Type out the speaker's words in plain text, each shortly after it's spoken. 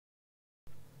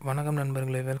வணக்கம்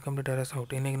நண்பர்களே, welcome to Terrace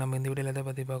out. இன்றைக்கி நம்ம இந்த வீடியோவில் எதை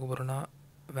பற்றி பார்க்க போகிறோன்னா,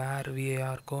 வேர்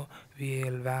விஏஆருக்கும்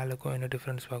விஏஎல் வேலுக்கும் என்ன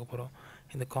டிஃப்ரென்ஸ் பார்க்க போகிறோம்.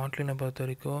 இந்த காட்லினை பொறுத்த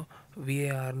வரைக்கும்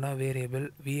விஏஆர்னால் வேரியபிள்,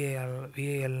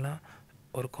 விஏஎல்னால்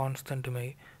ஒரு கான்ஸ்டன்ட்டுமை.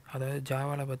 அதாவது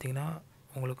ஜாவாவில் பார்த்தீங்கன்னா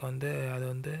உங்களுக்கு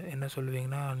அது என்ன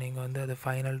சொல்லுவீங்கன்னா, நீங்கள் அதை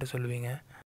ஃபைனல்ட்டு சொல்லுவீங்க.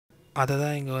 அதை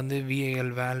தான் இங்கே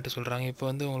விஏஎல் வேல்ட்டு சொல்கிறாங்க.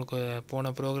 இப்போ உங்களுக்கு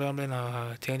போன ப்ரோக்ராமில்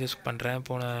நான் சேஞ்சஸ் பண்ணுறேன்.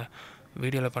 போன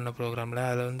வீடியோவில் பண்ண ப்ரோக்ராமில்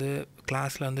அதில்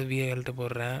கிளாஸில் விஏஎல்ட்டு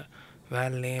போடுறேன்.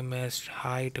 வேல் நேம்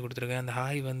ஹாய்ட்டு கொடுத்துருக்கேன். அந்த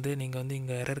ஹாய் நீங்கள்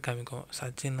இங்கே எரர் காமிக்கும்.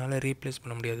 சச்சின்னால ரீப்ளேஸ்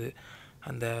பண்ண முடியாது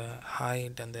அந்த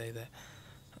ஹாய்ட்டு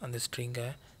அந்த ஸ்ட்ரிங்கை.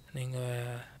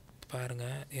 நீங்கள்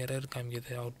பாருங்கள், எரர்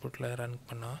காமிக்குது அவுட்புட்டில் ரன்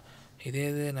பண்ணால்.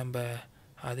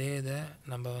 அதே இதை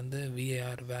நம்ம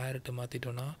விஏஆர் வேர்ட்டு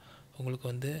மாற்றிட்டோன்னா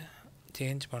உங்களுக்கு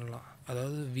சேஞ்ச் பண்ணலாம்.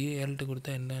 அதாவது விஏஎல்ட்டு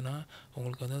கொடுத்தா என்னென்னா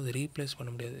உங்களுக்கு அது ரீப்ளேஸ் பண்ண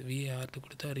முடியாது. விஏஆர்ட்டு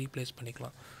கொடுத்தா ரீப்ளேஸ்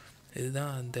பண்ணிக்கலாம்.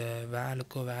 இதுதான் அந்த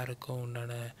வேருக்கும்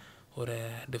உண்டான ஒரு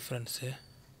டிஃப்ரென்ஸு.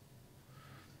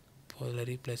 இப்போ அதில்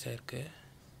ரீப்ளேஸ் ஆகிருக்கு.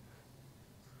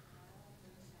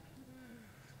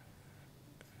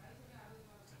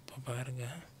 இப்போ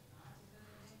பாருங்கள்,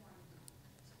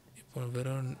 இப்போ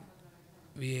வெறும்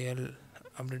விஏஎல்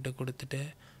அப்படின்ட்டு கொடுத்துட்டு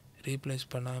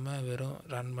ரீப்ளேஸ் பண்ணாமல் வெறும்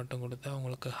ரன் மட்டும் கொடுத்தா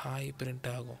உங்களுக்கு ஹாய் பிரிண்ட்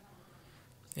ஆகும்.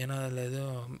 ஏன்னா அதில்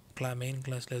எதுவும் மெயின்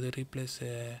கிளாஸில் எதுவும் ரீப்ளேஸ்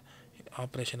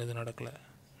ஆப்ரேஷன் எதுவும் நடக்கலை.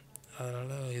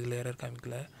 அதனால் இதில் எரர்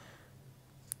காமிக்கல.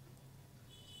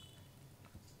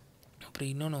 அப்புறம்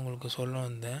இன்னொன்று உங்களுக்கு சொல்ல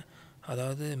வந்தேன்.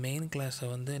 அதாவது மெயின்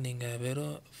கிளாஸை நீங்கள்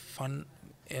வெறும்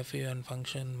FUN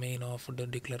function main aft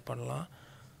declare பண்ணலாம்.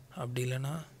 அப்படி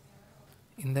இல்லைன்னா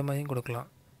இந்த மாதிரியும் கொடுக்கலாம்.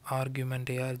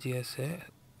 ஆர்கியூமெண்ட் ARGS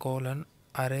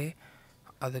அரே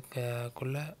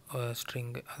அதுக்குள்ளே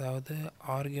ஸ்ட்ரிங். அதாவது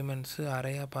ஆர்கியூமெண்ட்ஸு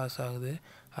அரையாக பாஸ் ஆகுது,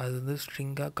 அது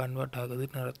ஸ்ட்ரிங்காக கன்வெர்ட்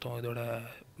ஆகுதுன்னு அர்த்தம் இதோட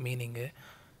மீனிங்கு.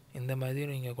 இந்த மாதிரி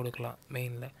நீங்கள் கொடுக்கலாம்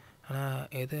மெயினில். ஆனால்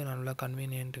எது நல்லா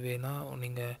கன்வீனியன்ட் வேணால்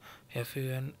நீங்கள்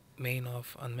FUN மெயின்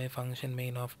ஆஃப் அந்தமாதிரி ஃபங்க்ஷன்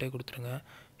மெயின் ஆஃப்டே கொடுத்துருங்க.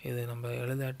 இது நம்ம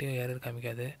எழுதாட்டியும் எரர்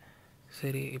காமிக்காது.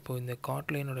 சரி, இப்போது இந்த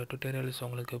காட்லினோட டுட்டோரியல்ஸ்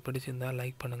உங்களுக்கு பிடிச்சிருந்தால்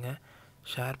லைக் பண்ணுங்கள்,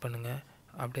 ஷேர் பண்ணுங்கள்.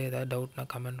 அப்படியே ஏதாவது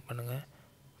டவுட்னால் கமெண்ட் பண்ணுங்கள்.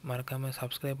 மறக்காமல்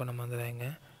சப்ஸ்கிரைப் பண்ண மறந்துடாதீங்க.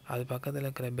 அது பக்கத்தில்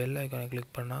இருக்கிற பெல் ஐக்கானை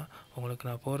கிளிக் பண்ணால் உங்களுக்கு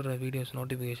நான் போடுற வீடியோஸ்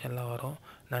நோட்டிஃபிகேஷன்லாம் வரும்.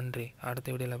 நன்றி.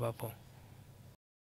 அடுத்த வீடியோவில் பார்ப்போம்.